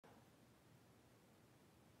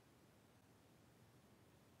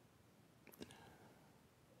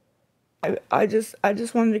I just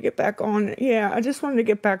wanted to get back on. Yeah, I just wanted to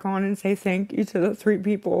get back on and say thank you to the three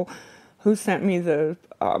people who sent me the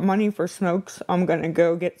money for smokes. I'm gonna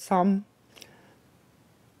go get some.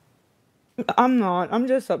 I'm not. I'm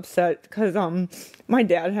just upset because my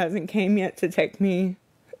dad hasn't came yet to take me.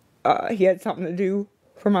 He had something to do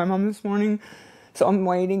for my mom this morning, so I'm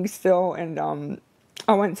waiting still. And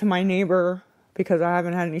I went to my neighbor because I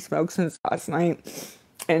haven't had any smoke since last night.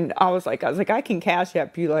 And I was like, I can cash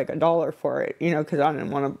app you like $1 for it, because I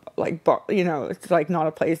didn't want to like, it's like not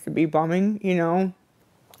a place to be bumming. And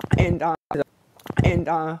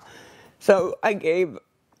and so I gave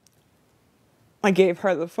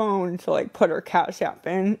her the phone to like put her cash app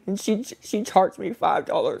in, and she charged me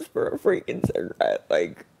 $5 for a freaking cigarette.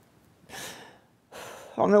 Like,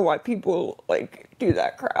 I don't know why people like do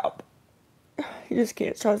that crap. You just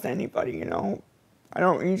can't trust anybody. I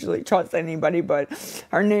don't usually trust anybody, but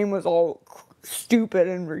her name was all stupid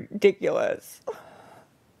and ridiculous.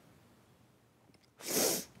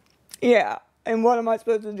 Yeah, and what am I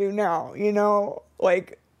supposed to do now?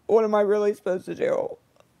 Like, what am I really supposed to do?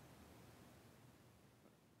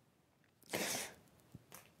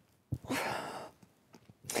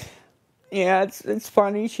 Yeah, it's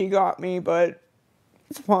funny she got me, but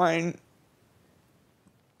it's fine.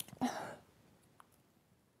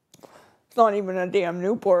 It's not even a damn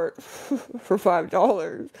Newport for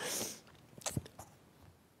 $5.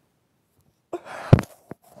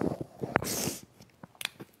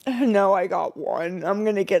 No, I got one. I'm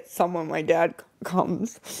gonna get some when my dad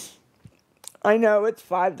comes. I know it's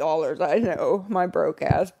 $5. I know, my broke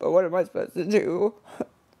ass, but what am I supposed to do?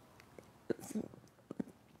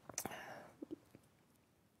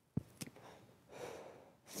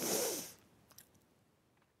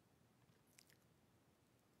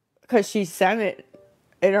 Because she sent it.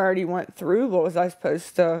 It already went through. What was I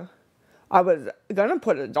supposed to? I was gonna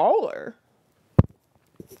put $1.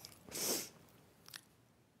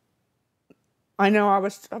 I know I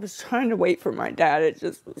was trying to wait for my dad. It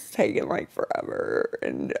just was taking like forever,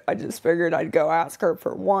 and I just figured I'd go ask her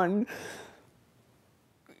for one.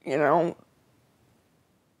 You know,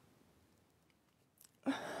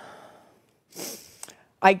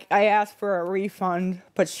 I asked for a refund,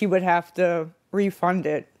 but she would have to refund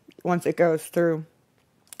it once it goes through.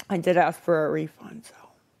 I did ask for a refund,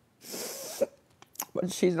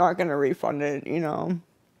 but she's not gonna refund it.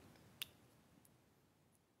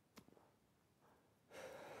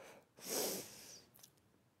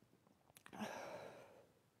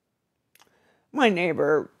 My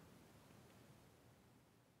neighbor,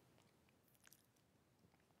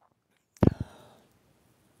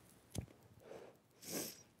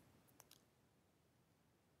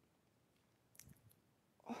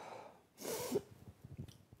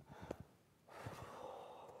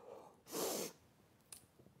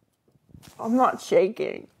 I'm not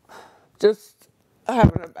shaking, just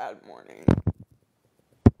having a bad morning.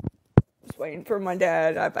 Just waiting for my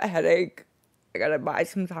dad. I have a headache. I gotta buy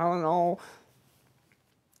some Tylenol.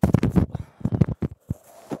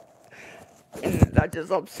 And that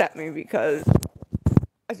just upset me because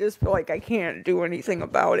I just feel like I can't do anything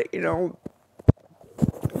about it.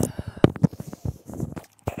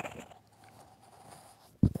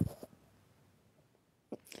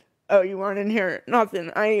 Oh, you weren't in here?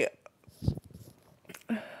 Nothing.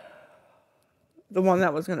 The one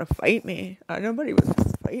that was gonna fight me. Nobody was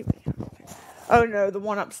gonna fight me. Oh no, the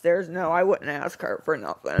one upstairs. No, I wouldn't ask her for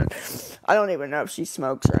nothing. I don't even know if she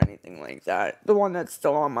smokes or anything like that. The one that's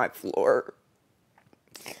still on my floor.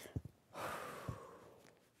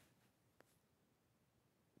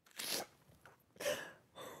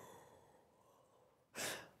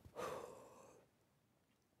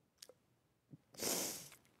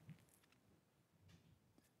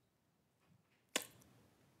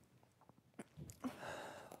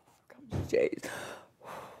 Jeez.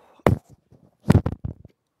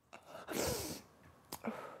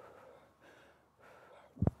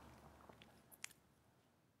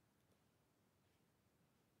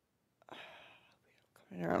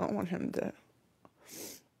 I don't want him to.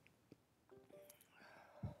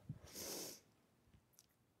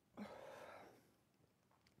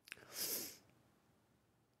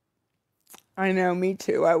 I know, me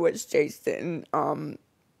too. I wish Jason, I'd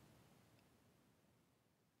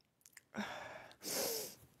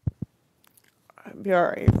be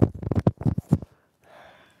alright.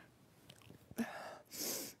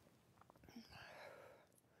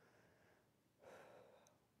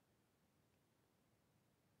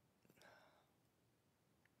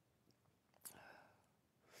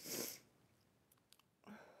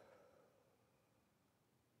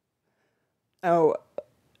 Oh,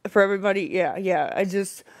 for everybody, yeah, yeah. I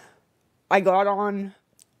just, I got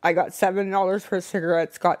 $7 for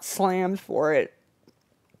cigarettes, got slammed for it.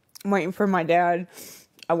 I'm waiting for my dad.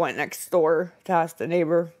 I went next door to ask the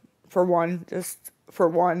neighbor for one, just for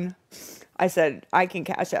one. I said, I can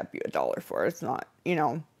cash app you $1 for it. It's not,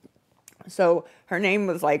 So her name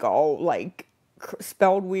was like all like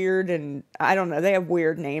spelled weird, and I don't know, they have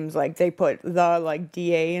weird names, like they put the like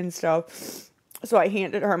DA and stuff. So I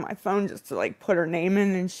handed her my phone just to like put her name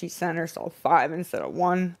in, and she sent herself 5 instead of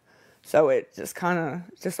 1. So it just kind of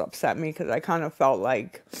just upset me because I kind of felt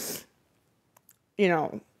like, it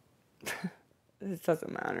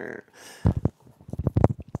doesn't matter.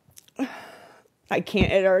 I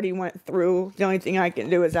can't, it already went through. The only thing I can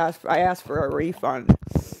do is I asked for a refund.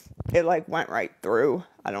 It like went right through.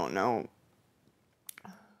 I don't know.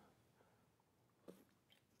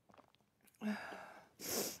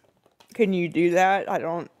 Can you do that? I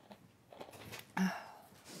don't.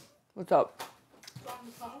 What's up? On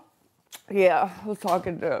the phone? Yeah, I was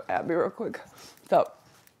talking to Abby real quick. What's up?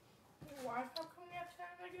 Why is that coming up time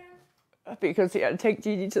again? Because he had to take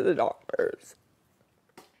Gigi to the doctors.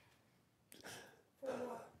 For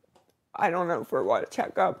what? I don't know for what.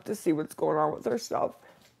 Check up to see what's going on with her stuff.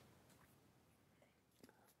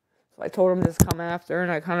 So I told him to come after,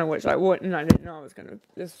 and I kind of wish I wouldn't. I didn't know this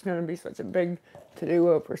was gonna be such a big to-do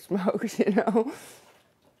over smokes, Want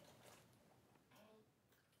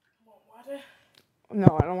water?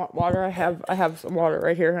 No, I don't want water. I have some water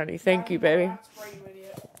right here, honey. Thank you, baby. That's Sprite, you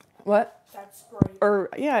idiot. What? That's Sprite.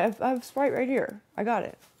 Yeah, I have Sprite right here. I got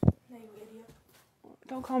it. No, you idiot.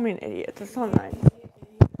 Don't call me an idiot. That's not nice.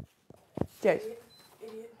 Jace. Idiot.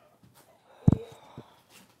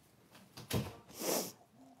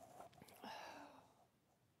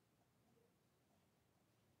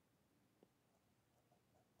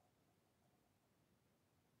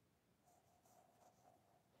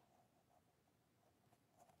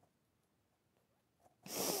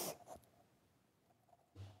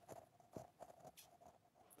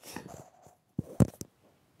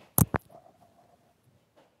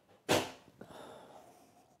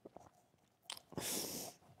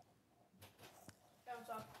 What's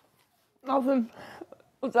up? Nothing.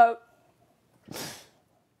 What's up?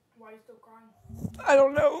 Why are you still crying? I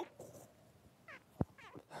don't know.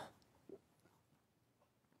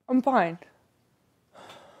 I'm fine.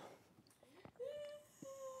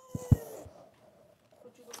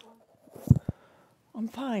 What you look like? I'm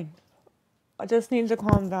fine. I just need to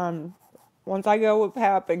calm down. Once I go with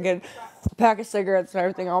Pap and get a pack of cigarettes and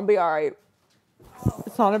everything, I'll be alright.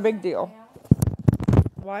 It's not a big deal.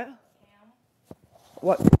 What?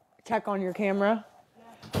 What? Check on your camera?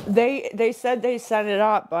 They said they set it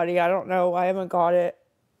up, buddy. I don't know. I haven't got it.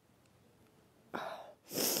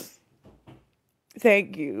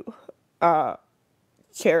 Thank you.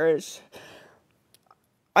 Cherish.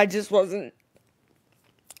 I just didn't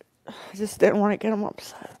want to get him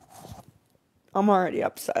upset. I'm already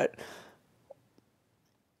upset.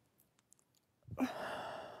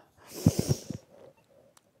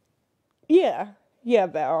 Yeah,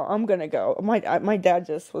 Val, I'm gonna go. My dad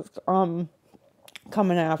just was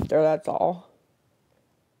coming after, that's all.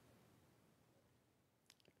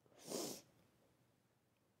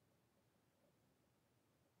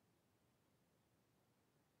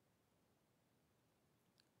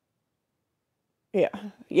 Yeah,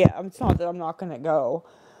 it's not that I'm not gonna go.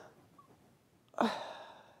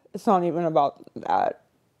 It's not even about that.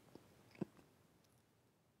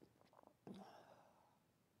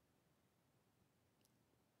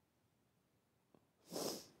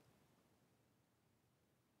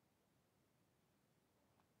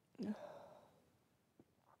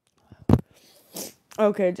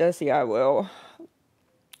 Okay, Jesse, I will.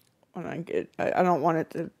 When I don't want it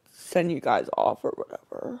to send you guys off or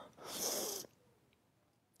whatever.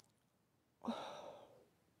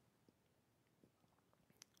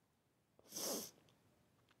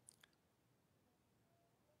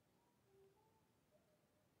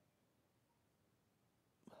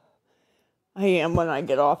 I am when I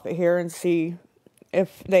get off of here and see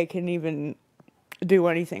if they can even do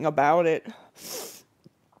anything about it.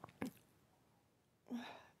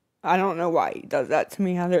 I don't know why he does that to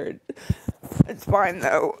me, Heather. It's fine,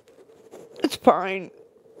 though. It's fine.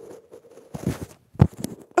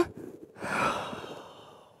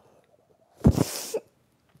 It's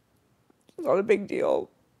not a big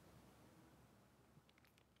deal.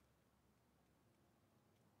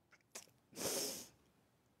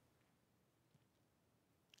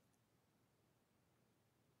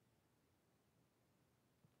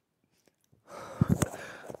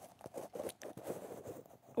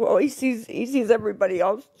 Well, he sees everybody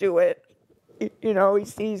else do it. He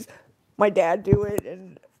sees my dad do it,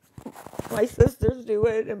 and my sisters do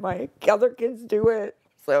it and my other kids do it.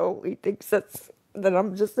 So he thinks that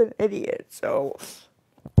I'm just an idiot. So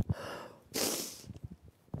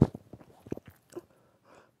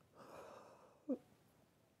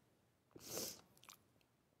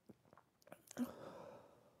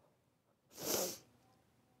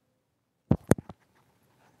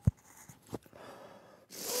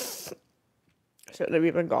should have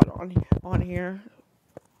even got on here.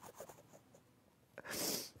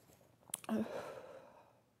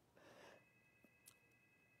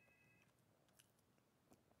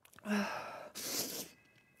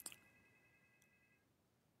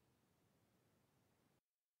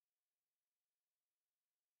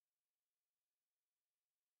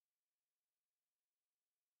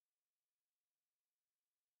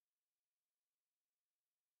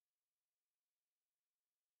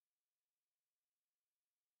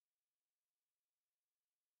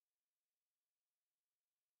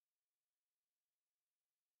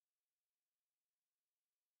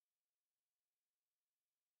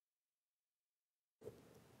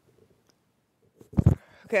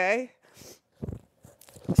 Okay?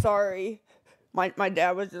 Sorry. My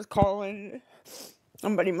dad was just calling.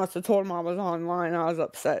 Somebody must have told him I was online. I was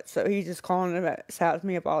upset. So he just calling to ask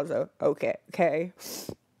me if I was okay. Okay.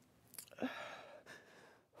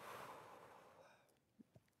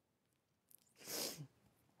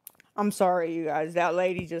 I'm sorry, you guys. That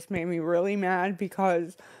lady just made me really mad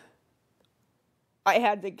because I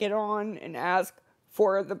had to get on and ask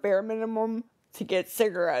for the bare minimum to get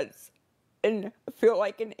cigarettes and feel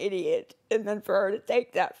like an idiot. And then for her to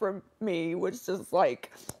take that from me was just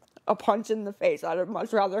like a punch in the face. I'd have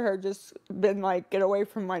much rather her just been like, get away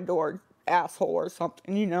from my door, asshole, or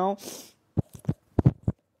something, you know?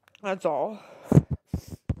 That's all.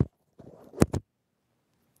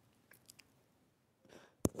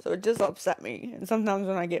 So it just upset me. And sometimes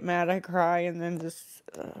when I get mad, I cry and then just,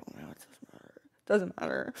 I don't know, it doesn't matter. It doesn't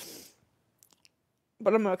matter.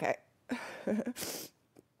 But I'm okay.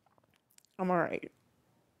 I'm alright.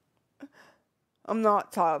 I'm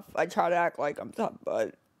not tough. I try to act like I'm tough,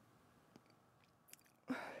 but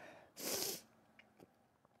it's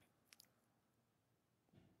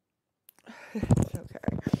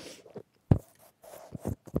okay.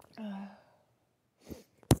 I'm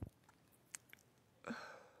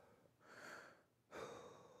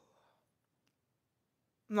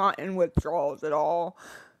not in withdrawals at all.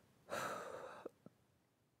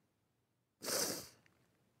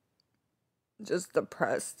 Just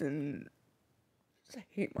depressed and just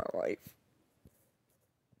hate my life.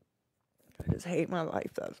 I just hate my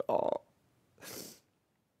life, that's all.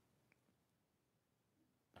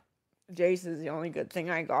 Jace is the only good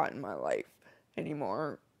thing I got in my life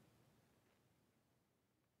anymore.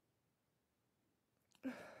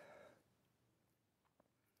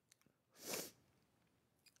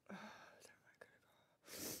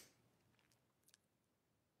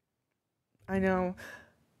 I know.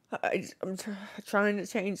 I'm trying to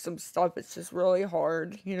change some stuff. It's just really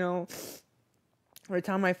hard, you know. Every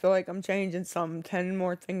time I feel like I'm changing something, 10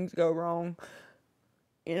 more things go wrong,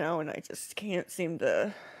 you know, and I just can't seem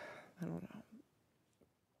to, I don't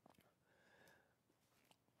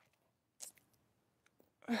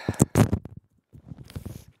know.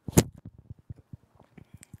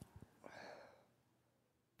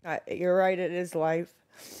 You're right, it is life.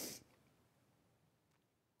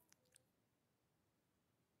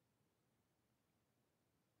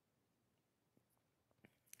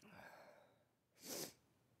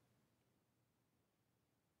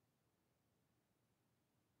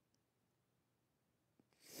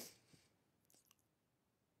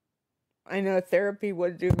 I know therapy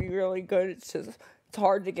would do me really good. It's just, it's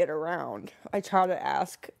hard to get around. I try to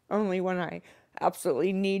ask only when I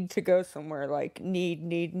absolutely need to go somewhere, like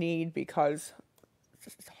need, because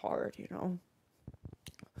it's just hard, you know.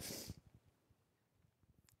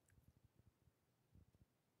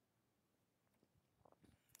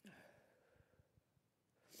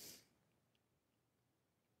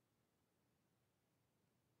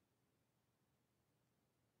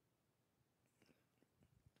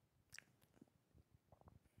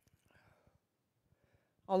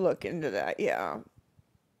 I'll look into that, yeah.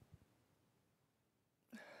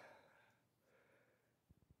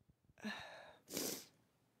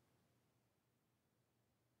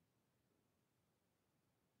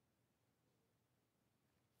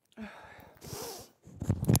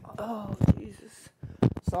 Oh, Jesus.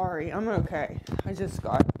 Sorry, I'm okay. I just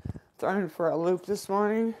got thrown for a loop this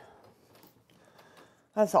morning.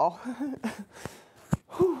 That's all.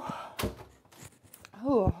 Whew.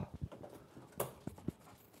 Whew.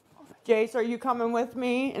 Jace, are you coming with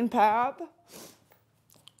me in Pab?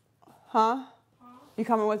 Huh? Huh? You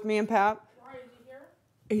coming with me and Pap? Why is he here?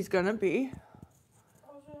 He's gonna be.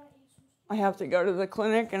 I was gonna eat some. I have to go to the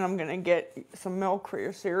clinic and I'm gonna get some milk for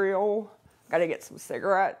your cereal. Gotta get some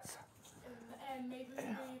cigarettes. And maybe we could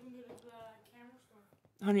even go to the camera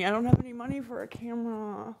store. Honey, I don't have any money for a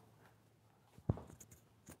camera.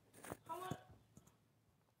 How much?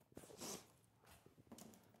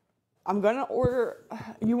 I'm gonna order.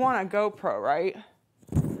 You want a GoPro, right?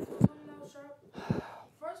 No, sure.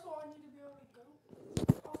 First of all, I need to be able to go.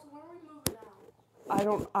 Also, when are we moving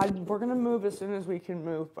out? We're gonna move as soon as we can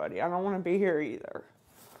move, buddy. I don't want to be here either.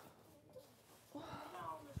 No,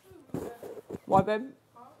 let's move. What, babe?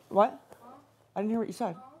 Huh? What? Huh? I didn't hear what you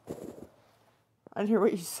said. Huh? I didn't hear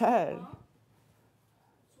what you said. Huh?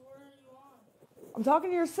 So what are you on? I'm talking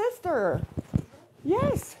to your sister.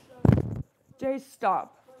 Yes. Jace,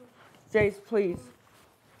 stop. Jace, please.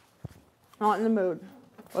 Not in the mood.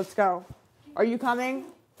 Let's go. Are you coming?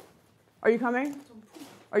 Are you coming?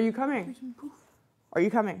 Are you coming? Are you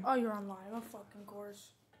coming? Oh, you're on live. Of fucking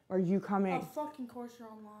course. Are you coming? Of fucking course you're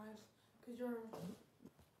on live. Cause you're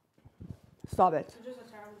Stop it. just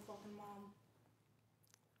a terrible fucking mom.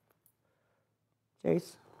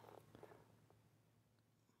 Jace.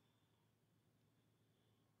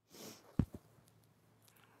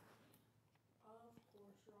 Of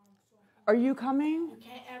course you're on fucking. Are you coming? You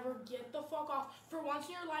can't ever get the fuck off for once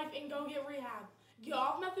in your life and go get rehab. Get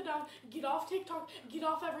off methadone. Get off TikTok. Get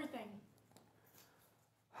off everything.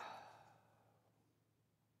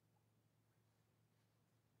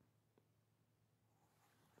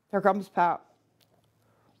 Here comes Pat.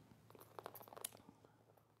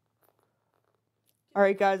 All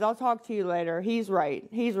right, guys, I'll talk to you later. He's right.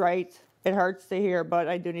 He's right. It hurts to hear, but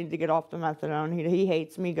I do need to get off the methadone. He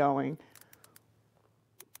hates me going.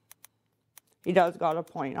 He does got a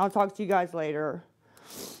point. I'll talk to you guys later.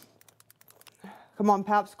 Come on,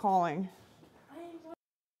 Pap's calling.